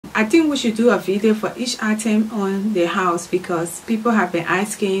I think we should do a video for each item on the house, because people have been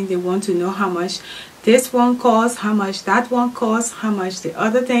asking, they want to know how much this one costs, how much that one costs, how much the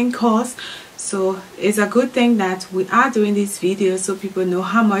other thing costs. So it's a good thing that we are doing this video so people know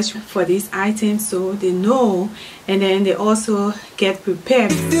how much for these items, so they know, and then they also get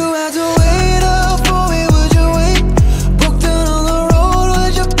prepared. If you had to wait up for me, would you wait? Broke down on the road,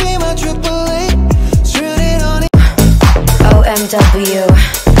 would you be my AAA? Stranded on it. OMW,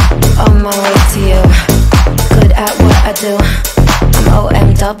 on my way to you. Good at what I do. I'm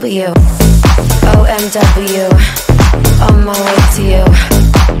OMW. OMW, on my way to you.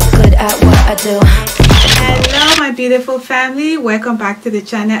 Good at what I do. Hello my beautiful family, welcome back to the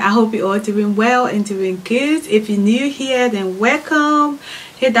channel. I hope you're all doing well and doing good. If you're new here, then welcome.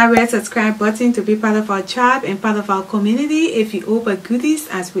 Hit that red subscribe button to be part of our tribe and part of our community. If you over goodies,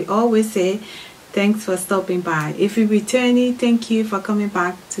 as we always say, thanks for stopping by. If you're returning, thank you for coming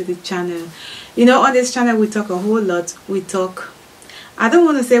back to the channel. You know, on this channel we talk a whole lot. We talk, I don't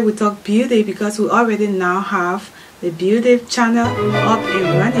want to say we talk beauty, because we already now have the beauty channel up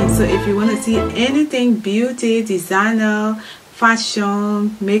and running. So if you want to see anything beauty, designer,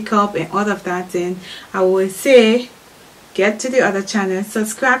 fashion, makeup and all of that, then I would say get to the other channel,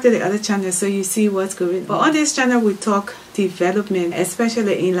 subscribe to the other channel so you see what's going on. But on this channel we talk development,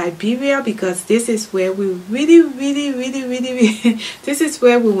 especially in Liberia, because this is where we really this is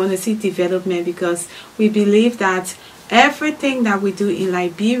where we want to see development, because we believe that everything that we do in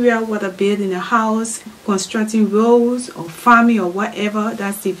Liberia, whether building a house, constructing roads or farming or whatever,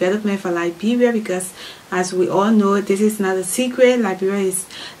 that's development for Liberia. Because as we all know, this is not a secret,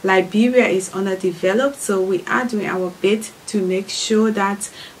 Liberia is underdeveloped. So we are doing our bit to make sure that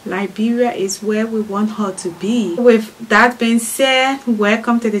Liberia is where we want her to be. With that being said,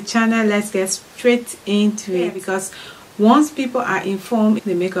 welcome to the channel. Let's get straight into it, because once people are informed,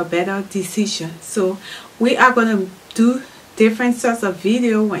 they make a better decision. So we are going to do different sorts of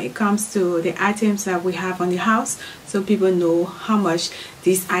video when it comes to the items that we have on the house, so people know how much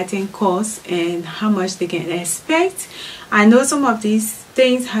this item costs and how much they can expect. I know some of these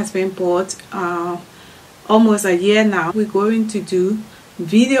things has been bought almost a year now. We're going to do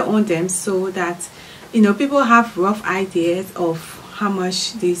video on them so that, you know, people have rough ideas of how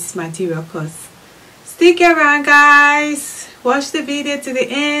much this material costs. Stick around guys, watch the video to the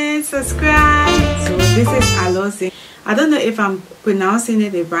end, subscribe. So this is aloe. I don't know if I'm pronouncing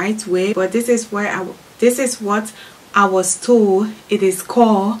it the right way, but this is what I was told it is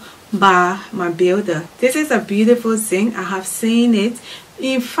called by my builder. This is a beautiful thing. I have seen it.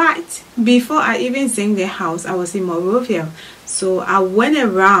 In fact, before I even seen the house, I was in Monrovia. So I went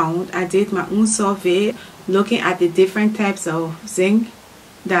around, I did my own survey looking at the different types of zinc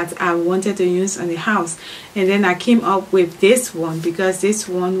that I wanted to use on the house, and then I came up with this one because this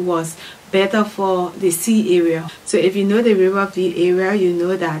one was better for the sea area. So if you know the Riverview area, you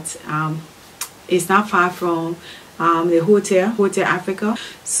know that it's not far from the hotel Africa.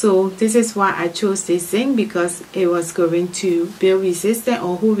 So this is why I chose this thing, because it was going to be resistant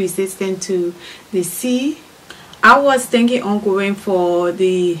or hold resistant to the sea. I was thinking on going for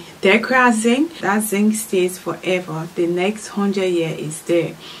the Decra zinc. That zinc stays forever. The next 100 years is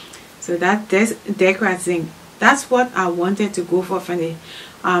there. So this Decra zinc, that's what I wanted to go for from the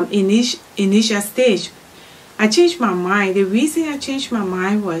initial stage. I changed my mind. The reason I changed my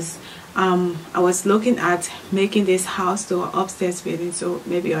mind was I was looking at making this house to an upstairs building, so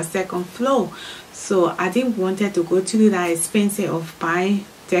maybe a second floor. So I didn't want to go to that expensive of buying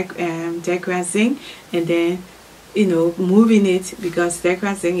Decra zinc and then, you know, moving it, because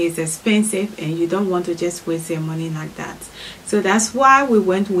Decra zinc is expensive and you don't want to just waste your money like that. So that's why we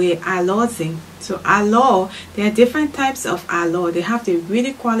went with aloe zinc. So aloe, there are different types of aloe. They have the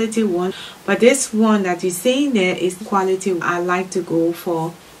really quality one, but this one that you see there is quality. I like to go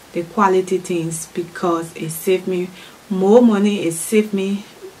for the quality things because it saved me more money, it saved me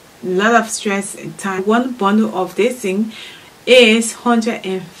a lot of stress and time. One bundle of this thing is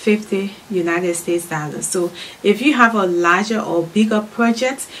 150 United States dollars. So if you have a larger or bigger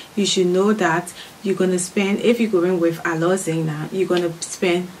project, you should know that you're going to spend, if you're going with aloe zinc now, you're going to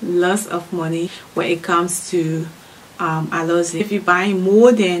spend lots of money when it comes to aloe zinc. If you're buying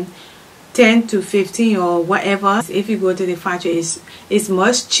more than 10 to 15 or whatever, if you go to the factory, it's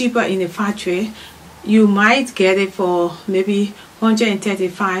much cheaper in the factory. You might get it for maybe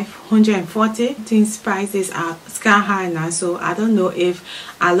 135, 140. Things prices are sky high now, so I don't know if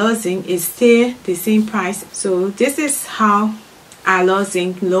aloe zinc is still the same price. So this is how aloe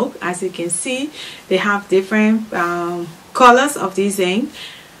zinc look. As you can see, they have different colors of this zinc.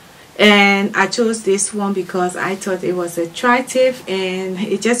 and I chose this one because I thought it was attractive and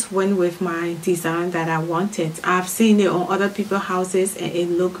it just went with my design that I wanted. I've seen it on other people's houses and it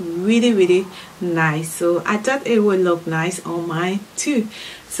looked really nice, so I thought it would look nice on mine too.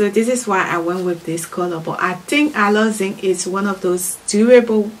 So this is why I went with this color. But I think aloe zinc is one of those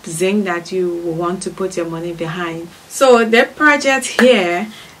durable zinc that you will want to put your money behind. So the project here,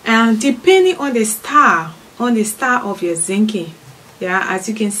 depending on the style of your zinc, yeah, as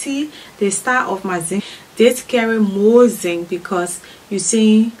you can see, the style of my zinc, this carry more zinc because you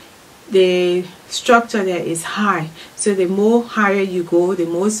see the structure there is high. So the more higher you go, the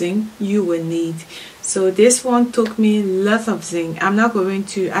more zinc you will need. So this one took me lots of zinc. I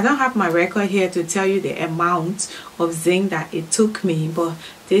don't have my record here to tell you the amount of zinc that it took me, but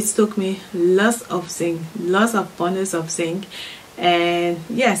this took me lots of zinc, lots of bundles of zinc. And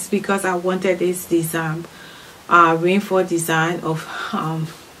yes, because I wanted this design, rainfall design of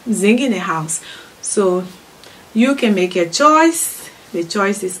zinc in the house. So you can make your choice. The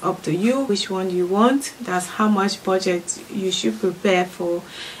choice is up to you which one you want. That's how much budget you should prepare for,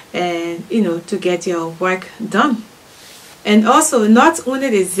 and to get your work done. And also, not only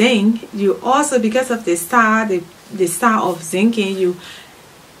the zinc, you also, because of the style of zinking,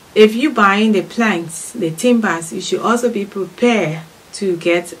 if you buying the planks, the timbers, you should also be prepared to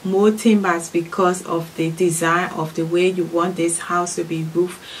get more timbers because of the design of the way you want this house to be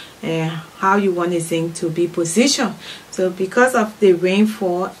roofed and how you want the zinc to be positioned. So because of the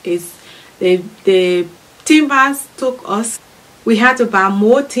rainfall, the timbers took us, we had to buy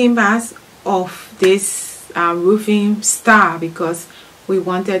more timbers of this roofing style because we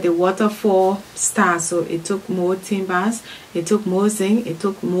wanted the waterfall style. So it took more timbers, it took more zinc, it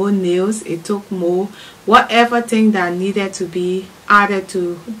took more nails, it took more whatever thing that needed to be added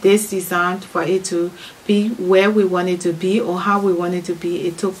to this design for it to be where we want it to be or how we want it to be.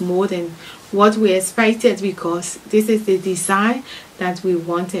 It took more than what we expected because this is the design that we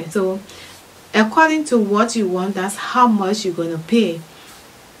wanted. So according to what you want, that's how much you're gonna pay.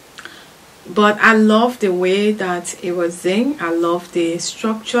 But I love the way that it was zinc. I love the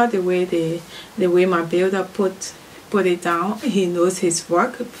structure, the way my builder put it down. He knows his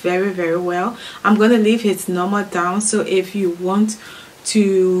work very well. I'm gonna leave his number down, so if you want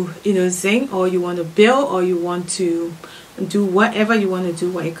to zinc, or you want to build, or you want to do whatever you want to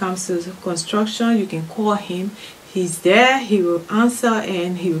do when it comes to construction, you can call him. He's there, he will answer,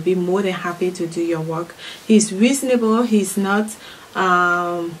 and he will be more than happy to do your work. He's reasonable. He's not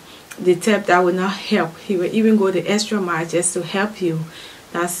the type that will not help. He will even go the extra mile just to help you.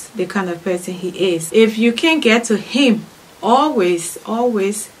 That's the kind of person he is. If you can't get to him, always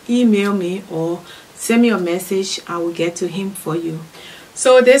email me or send me a message. I will get to him for you.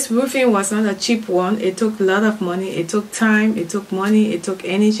 So this roofing was not a cheap one. It took a lot of money. It took time, it took money, it took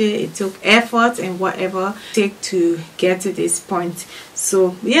energy, it took effort, and whatever it takes to get to this point.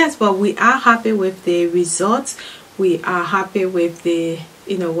 So yes, but we are happy with the results. We are happy with the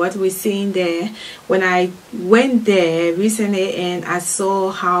what we're seeing there. When I went there recently and I saw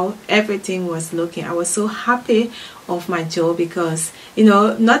how everything was looking, I was so happy of my job because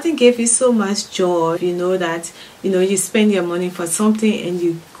nothing gave you so much joy. That you spend your money for something and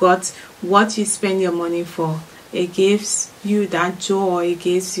you got what you spend your money for. It gives you that joy, it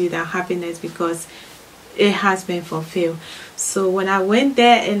gives you that happiness because it has been fulfilled. So when I went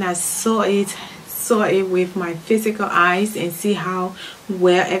there and I saw it with my physical eyes and see how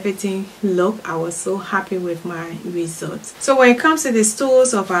well everything looked, I was so happy with my results. So when it comes to the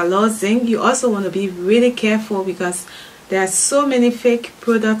stools of aloe zinc, you also want to be really careful because there are so many fake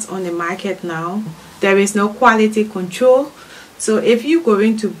products on the market now. There is no quality control. So if you're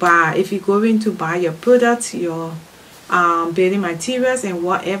going to buy your products, your building materials and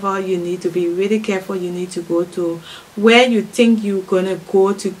whatever, you need to be really careful. You need to go to where you think you're gonna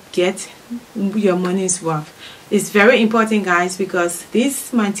go to get your money's worth. It's very important, guys, because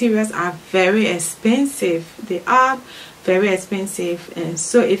these materials are very expensive. They are very expensive, and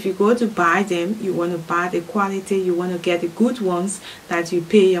so if you go to buy them, you want to buy the quality. You want to get the good ones that you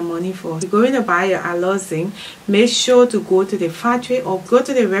pay your money for. If you're going to buy your aloe zinc, make sure to go to the factory or go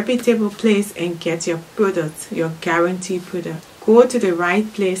to the reputable place and get your product, your guaranteed product. Go to the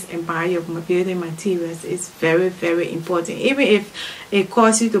right place and buy your building materials. It's very, very important. Even if it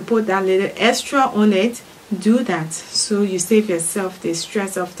costs you to put that little extra on it, do that so you save yourself the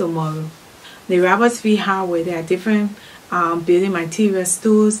stress of tomorrow. The Robertsville Highway, there are different building material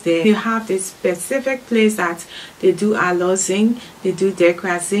stores there. You have this specific place that they do aloe zinc, they do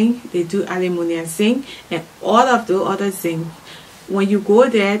Decra zinc, they do aluminum zinc, and all of the other zinc. when you go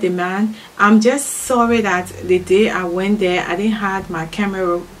there, the man, I'm just sorry that the day I went there, I didn't have my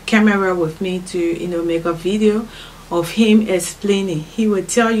camera with me to, you know, make a video of him explaining. He will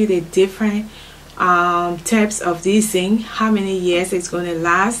tell you the different types of this thing, how many years it's going to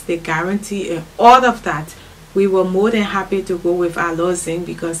last, the guarantee, and all of that. We were more than happy to go with our zinc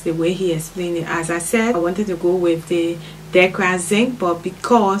because the way he explained it. As I said, I wanted to go with the Decra zinc, but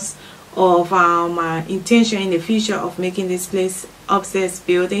because of my intention in the future of making this place upstairs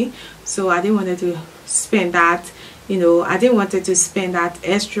building, so I didn't want to spend that, you know, I didn't want to spend that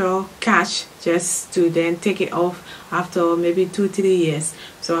extra cash just to then take it off after maybe 2-3 years.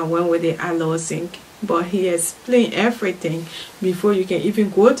 So I went with the alloy zinc. But he explained everything before you can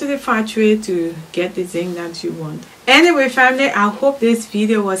even go to the factory to get the zinc that you want. Anyway, family, I hope this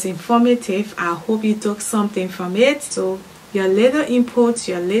video was informative. I hope you took something from it. So your little input,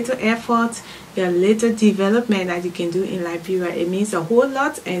 your little effort, your little development that you can do in Liberia, it means a whole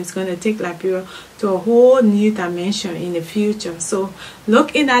lot, and it's going to take Liberia to a whole new dimension in the future. So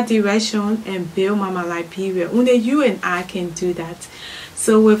look in that direction and build Mama Liberia. Only you and I can do that.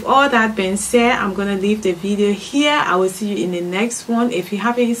 So with all that being said, I'm going to leave the video here. I will see you in the next one. If you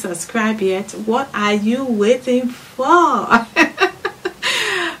haven't subscribed yet, what are you waiting for?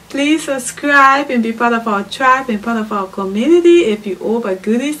 Please subscribe and be part of our tribe and part of our community. If you owe the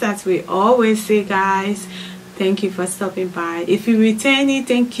goodies, as we always say, guys, thank you for stopping by. If you return it,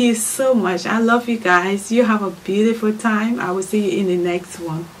 thank you so much. I love you guys. You have a beautiful time. I will see you in the next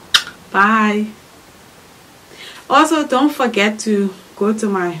one. Bye. Also, don't forget to go to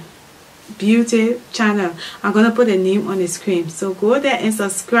my beauty channel. I'm gonna put a name on the screen, so go there and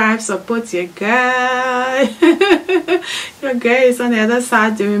subscribe. Support your girl. Your girl is on the other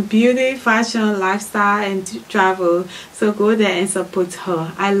side doing beauty, fashion, lifestyle, and travel. So go there and support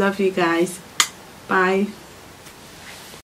her. I love you guys. Bye.